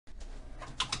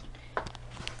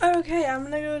Okay, I'm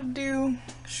gonna go do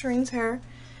Shireen's hair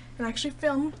and actually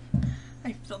film.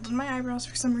 I filled in my eyebrows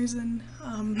for some reason.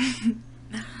 I'm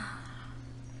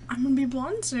gonna be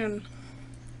blonde soon.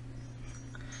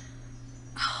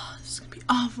 Oh, this is gonna be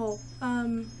awful.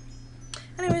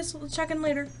 Anyways, we'll check in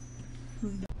later.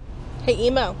 Hey,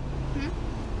 emo.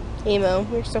 Hmm? Emo.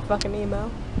 You're so fucking emo.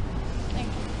 Thank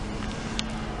you.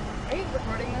 Are you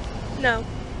recording this? No.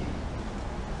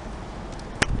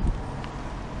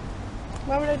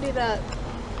 Why would I do that?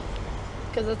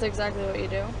 Because that's exactly what you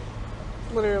do.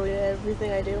 Literally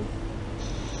everything I do.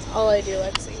 It's all I do,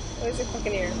 Lexi. Where's your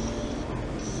fucking ear?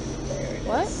 There it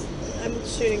What? is. I'm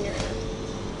shooting your ear.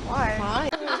 Why?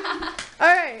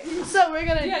 Alright, so we're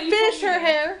gonna finish her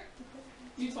hair.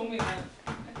 You told me that.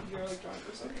 I think you were like drunk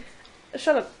or something.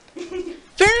 Shut up.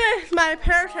 Finish my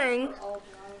piercing.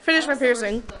 Finish my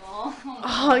piercing.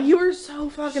 Oh, you were so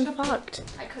fucking fucked.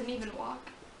 I couldn't even walk.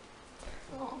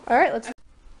 Alright, let's.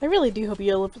 I really do hope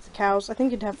you live with the cows. I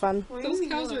think you'd have fun. Those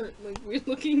cows are like weird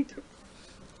looking.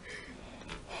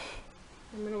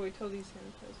 I'm gonna wait till these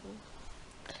sanitize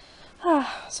me.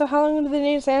 So how long do they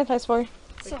need to sanitize for?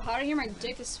 It's so hot in here, my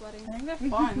dick is sweating. I think they're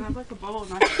fine. I have like a bubble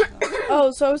knife.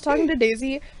 Oh, so I was talking to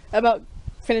Daisy about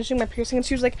finishing my piercing, and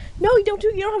she was like, "No, you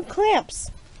don't have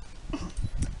clamps."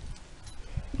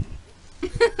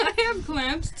 I have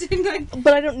clamps, didn't I?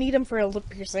 But I don't need them for a lip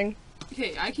piercing.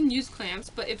 Okay, I can use clamps,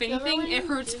 but if anything, it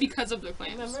hurts because of the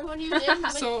clamps. Remember when you did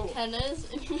So- McKenna's?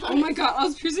 Oh my god, I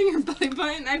was piercing her belly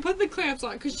button. I put the clamps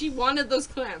on because she wanted those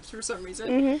clamps for some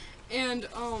reason. And,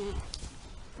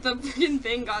 the freaking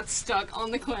thing got stuck on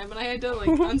the clamp, and I had to, like,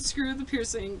 unscrew the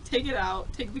piercing, take it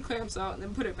out, take the clamps out, and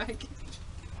then put it back in.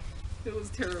 It was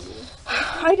terrible.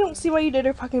 I don't see why you did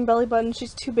her fucking belly button.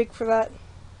 She's too big for that.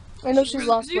 I know she's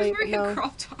lost She was weight, but wearing a no.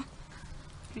 crop top.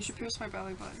 You should pierce my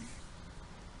belly button.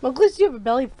 Well, at least you have a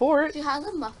belly for it. She has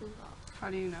a muffin top. How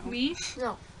do you know?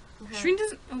 No. Shreen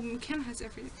doesn't. Oh, McKenna has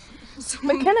everything. So,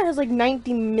 McKenna has like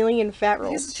 90 million fat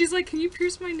rolls. she's like, can you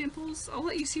pierce my nipples? I'll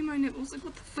let you see my nipples. Like,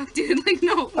 what the fuck, dude? Like,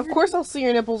 no. Of course I'll see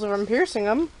your nipples if I'm piercing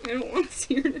them. I don't want to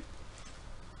see your nipples.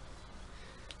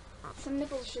 Some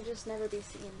nipples should just never be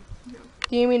seen.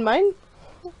 Do you mean mine?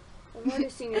 I've already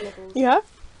seen your nipples. You have?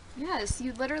 Yes,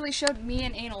 you literally showed me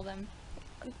and anal them.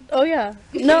 Oh yeah.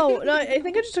 No, I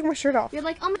think I just took my shirt off. You're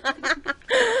like,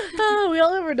 Oh, we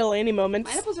all have our Delaney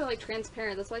moments. my nipples are like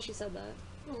transparent. That's why she said that.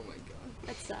 Oh my god.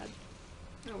 That's sad.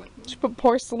 Oh, wait. She put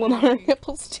porcelain on her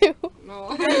nipples too. No.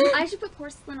 I should put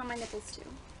porcelain on my nipples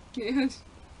too. Yeah.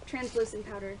 Translucent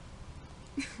powder.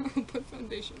 I'll put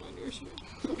foundation on your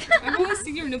shirt. I've only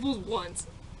seen your nipples once.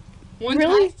 One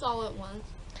Really? I saw it once.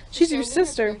 She's Showed your me her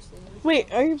sister. piercing.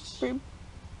 Wait, are you still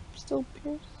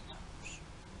pierced?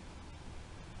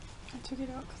 I took it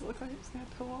out because it looked like it was gonna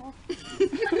peel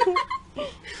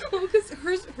off. Well, because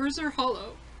hers are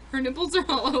hollow. Her nipples are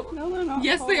hollow. No, they're not.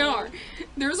 Yes, they are.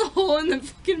 There's a hole in the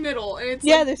fucking middle, and it's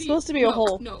Yeah, like there's deep. supposed to be a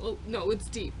hole. No, it's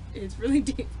deep. It's really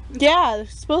deep. Yeah, they're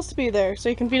supposed to be there so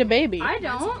you can feed a baby. I It's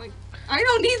not don't. like- I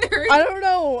don't either. I don't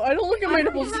know. I don't look at my I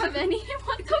don't nipples. have any.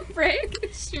 What the frick?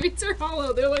 Streets are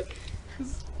hollow. They're like.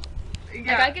 Like,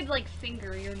 Yeah. I could, like,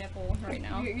 finger your nipple right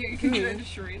now. You can do that to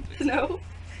Shereen. No.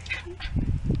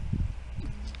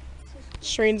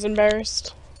 Shreen's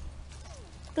embarrassed.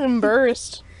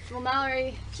 Embarrassed. Well,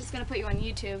 Mallory, she's gonna put you on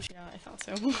YouTube. Yeah, I thought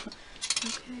so.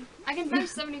 Okay. I can bench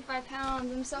 75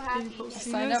 pounds. I'm so happy.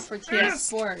 Signed up for Team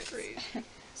Sports.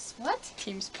 What?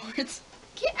 Team Sports.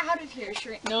 Get out of here,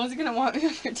 Shreen. No one's gonna want me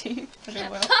on their team, but I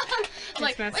will.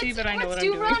 Like, messy, but I know what let's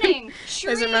I'm do doing. running.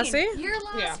 Shreen, Is it messy? Your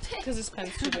last Yeah, pick. because this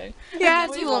pen's too big. Yeah,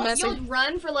 it's a little messy. You'll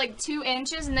run for like 2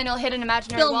 inches and then you'll hit an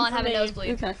imaginary Film wall and for have a me.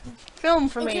 nosebleed. Okay. Film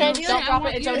for me. Can I do Don't it? drop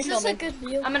it. It's already Is this a filming. good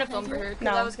view? I'm gonna film for her because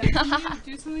No. I was gonna.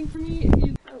 Do something for me. If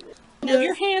you... No,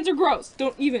 your hands are gross.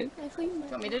 Don't even. I think You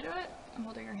want me to do it? I'm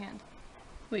holding your hand.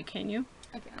 Wait, can you?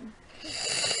 Again. Wait,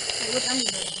 which end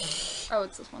is it? Oh,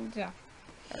 it's this one. Yeah.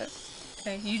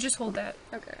 Okay, you just hold that.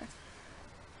 Okay.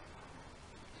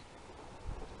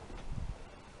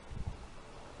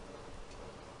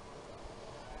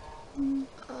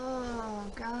 Oh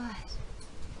god.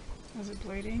 Is it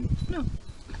bleeding? No?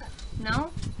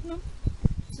 No.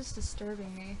 It's just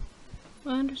disturbing me.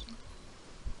 I understand.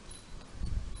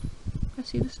 I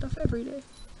see this stuff every day.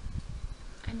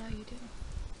 I know you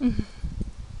do.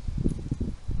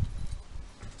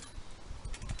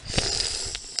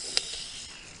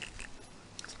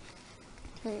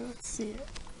 Okay, let's see it.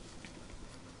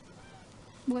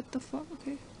 What the fuck?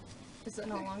 Okay. Is it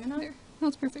not long enough? There. No,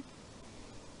 it's perfect.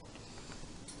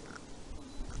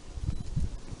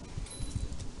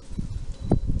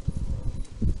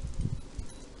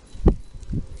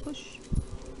 Push.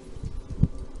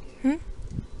 Hmm?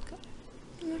 Got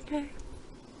it. Okay.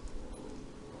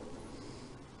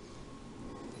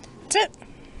 That's it.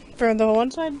 For the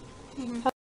one side.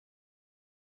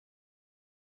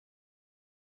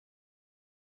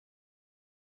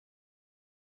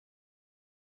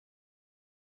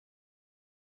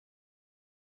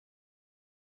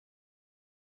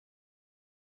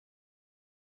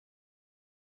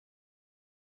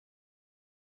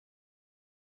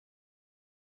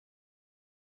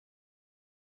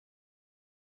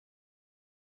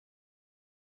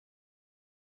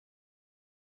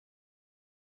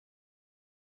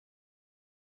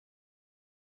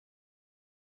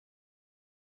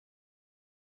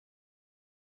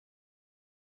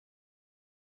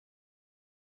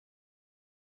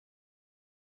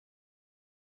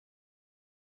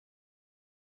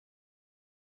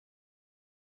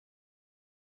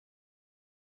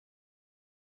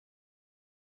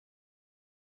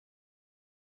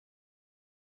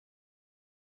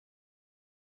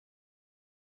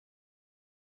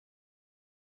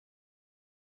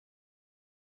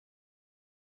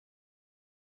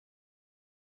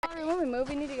 When we move,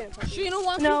 we need to get a puppy. Sheena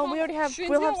wants No, we already have.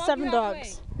 We'll have 7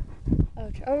 dogs. Oh,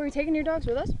 are we taking your dogs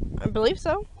with us? I believe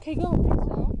so. Okay, go.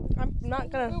 I'm not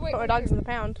gonna Wait, put my dogs in the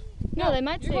pound. No, they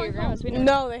might stay at your grandma's. We don't.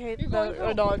 No, they hate You're going the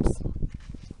home. dogs.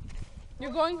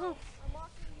 You're going home.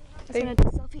 They, gonna take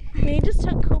a selfie. we just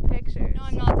took cool pictures. No,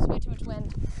 I'm not. There's way too much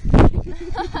wind.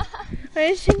 I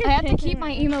just think I have to keep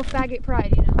my emo faggot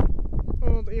pride, you know.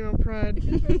 Oh, the emo pride.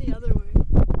 the other way.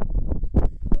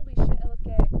 Holy shit, I look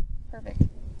gay. Perfect.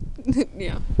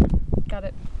 Yeah. Got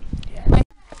it.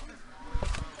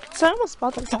 So I almost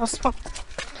bought this house. But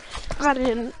I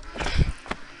didn't.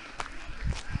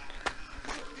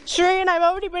 Shireen, I've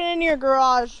already been in your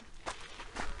garage.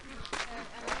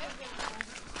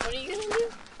 What are you gonna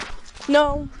do?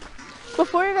 No.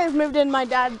 Before you guys moved in, my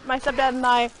stepdad and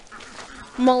I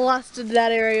molested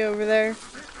that area over there.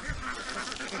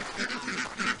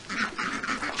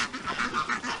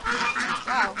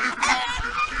 Wow.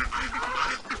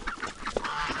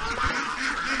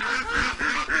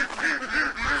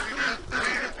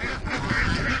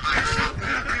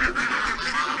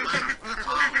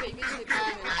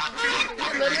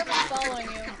 Literally following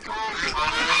you.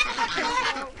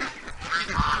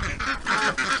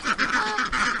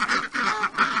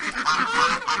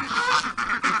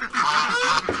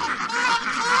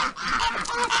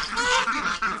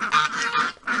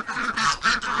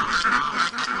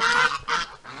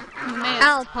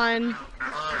 Alpine.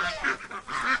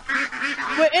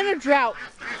 We're in a drought.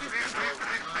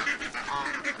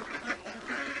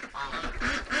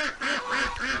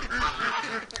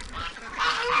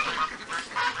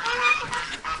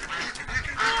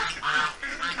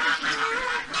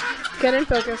 Get in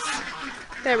focus.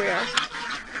 There we are.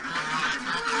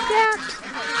 Yeah.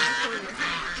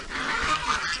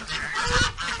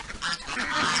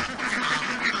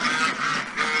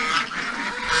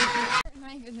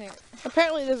 Knife in there.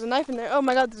 Apparently there's a knife in there. Oh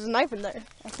my god, there's a knife in there.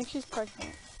 I think she's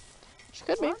pregnant. She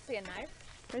could be. I see a knife.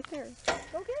 Right there.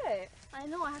 Go get it. I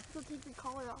know, I have to go take the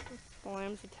collar off.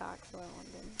 Lamb's attack, so I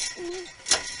want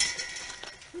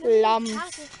them. Lambs.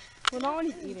 Well, not when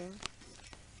he's eating.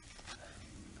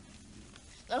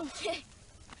 Okay.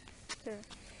 Here.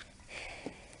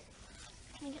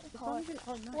 Can I get the collar?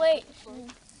 Wait.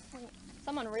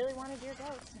 Someone really wanted your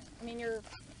goat. I mean, your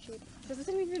sheep. This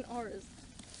isn't even ours.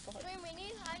 Wait,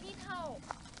 I need help.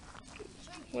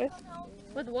 With?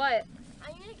 With what?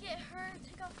 I need to get her to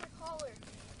take off her collar.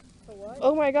 For what?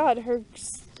 Oh my god, her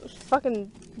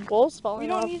fucking bowl's We falling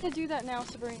don't off. need to do that now,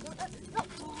 Sabrina. No,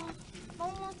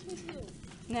 Mom wants me to.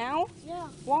 Now? Yeah,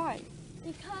 Why?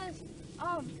 because,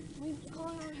 we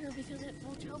calling on her because it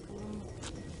will choke her.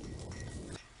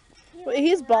 Wait,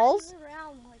 he's balls? Ride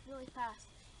around, like, really fast.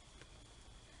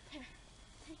 Here,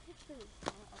 take pictures.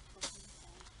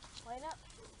 Line up.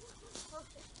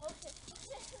 Okay.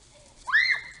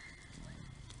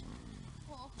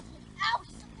 Oh. Ow!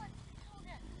 Someone killed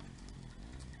it.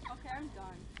 Okay, I'm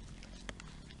done.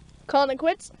 Calling it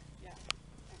quits?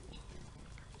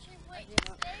 Wait,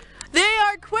 stay. They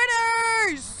are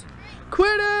quitters!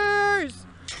 Quitters!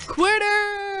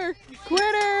 Quitter!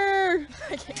 Quitter!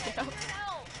 Help.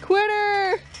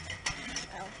 Quitter!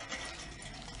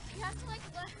 You have to, like,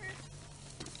 let her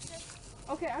stay.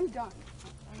 Okay, I'm done.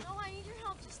 No, I need your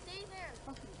help. Just stay there.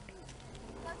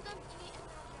 Let them eat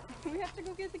and We have to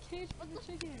go get the cage for the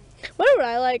chicken. What would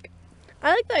I like?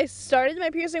 I like that I started my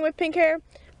piercing with pink hair,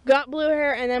 got blue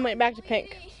hair, and then went back to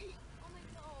pink. Oh my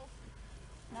god.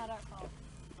 Not our fault.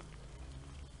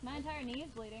 My entire knee is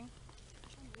bleeding.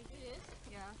 It is?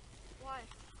 Yeah. Why?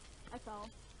 I fell.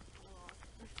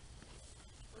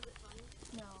 Was it funny?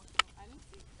 No.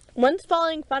 One's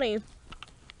falling funny. When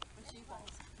she falls.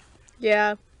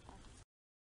 Yeah.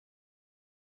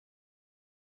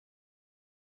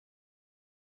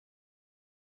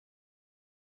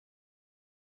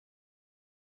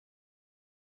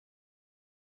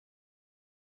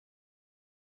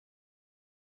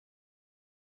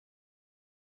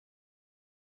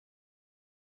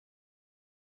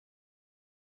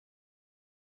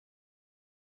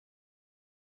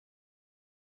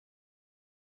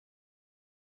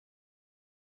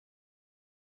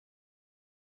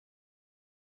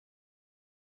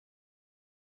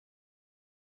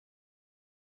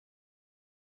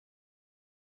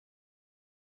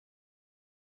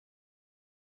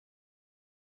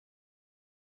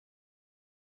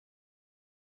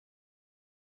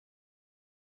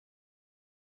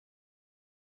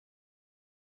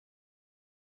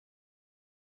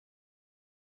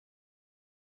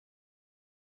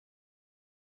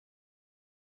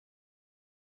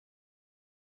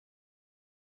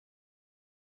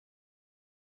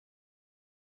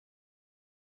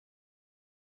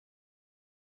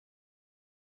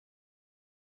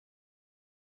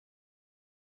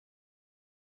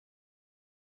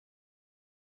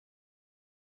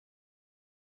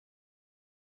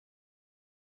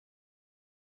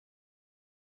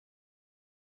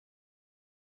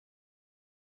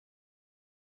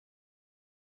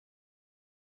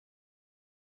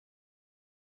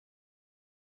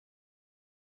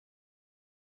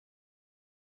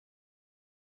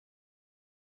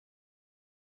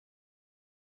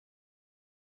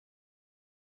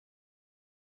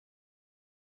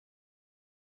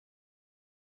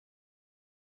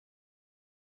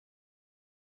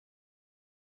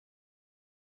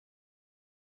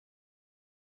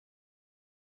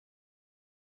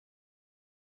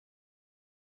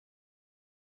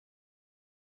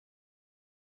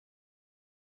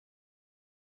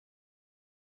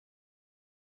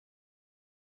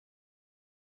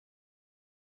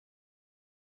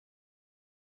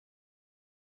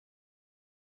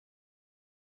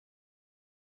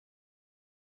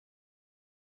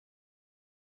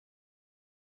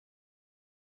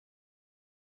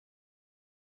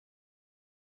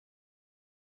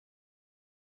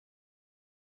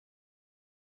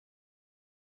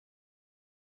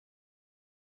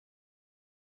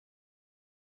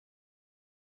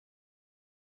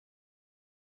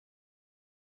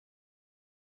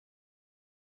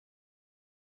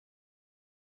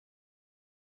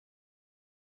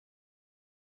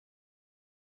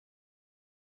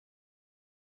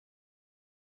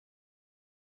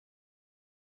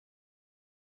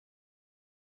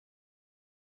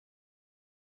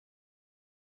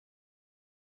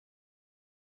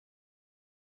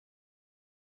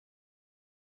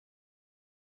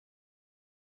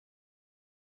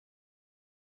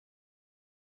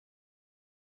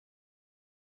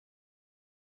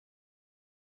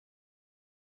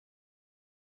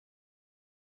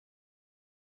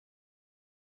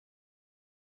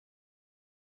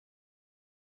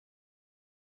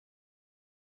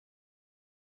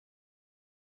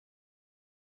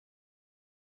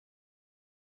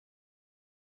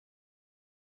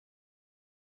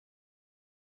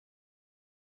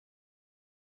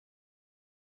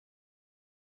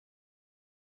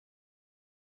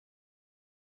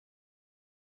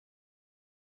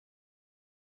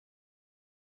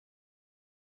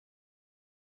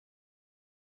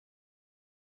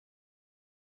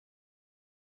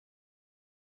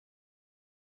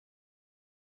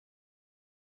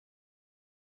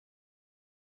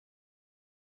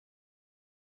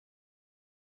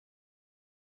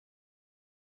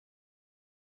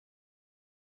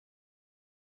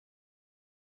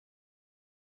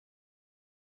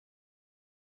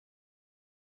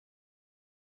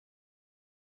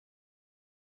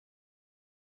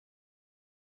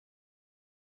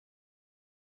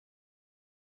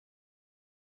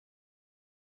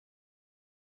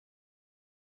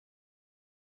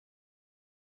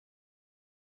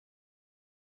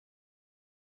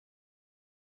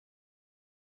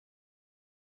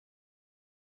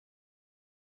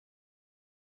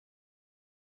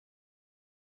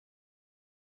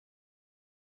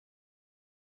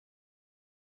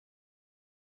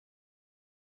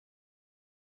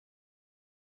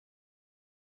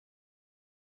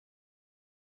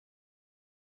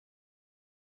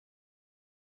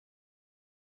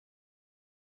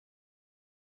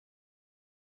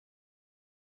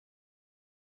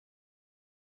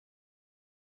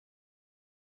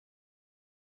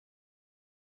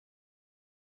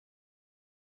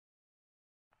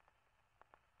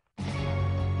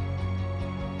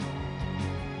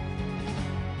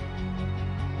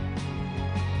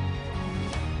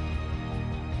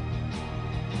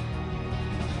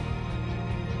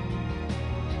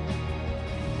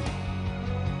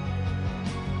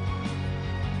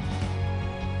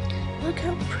 Look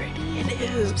how pretty it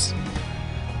is.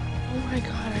 Oh my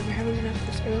god, I'm having enough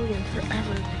this early in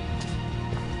forever.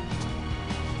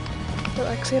 But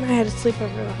Lexi and I had a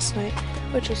sleepover last night,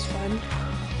 which was fun.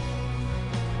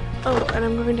 Oh, and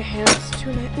I'm going to Hannah's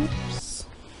tonight. Oops.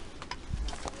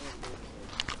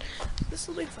 This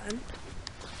will be fun.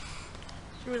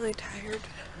 I'm really tired.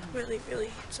 Really,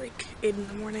 it's like 8 in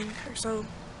the morning or so.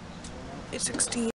 It's 16.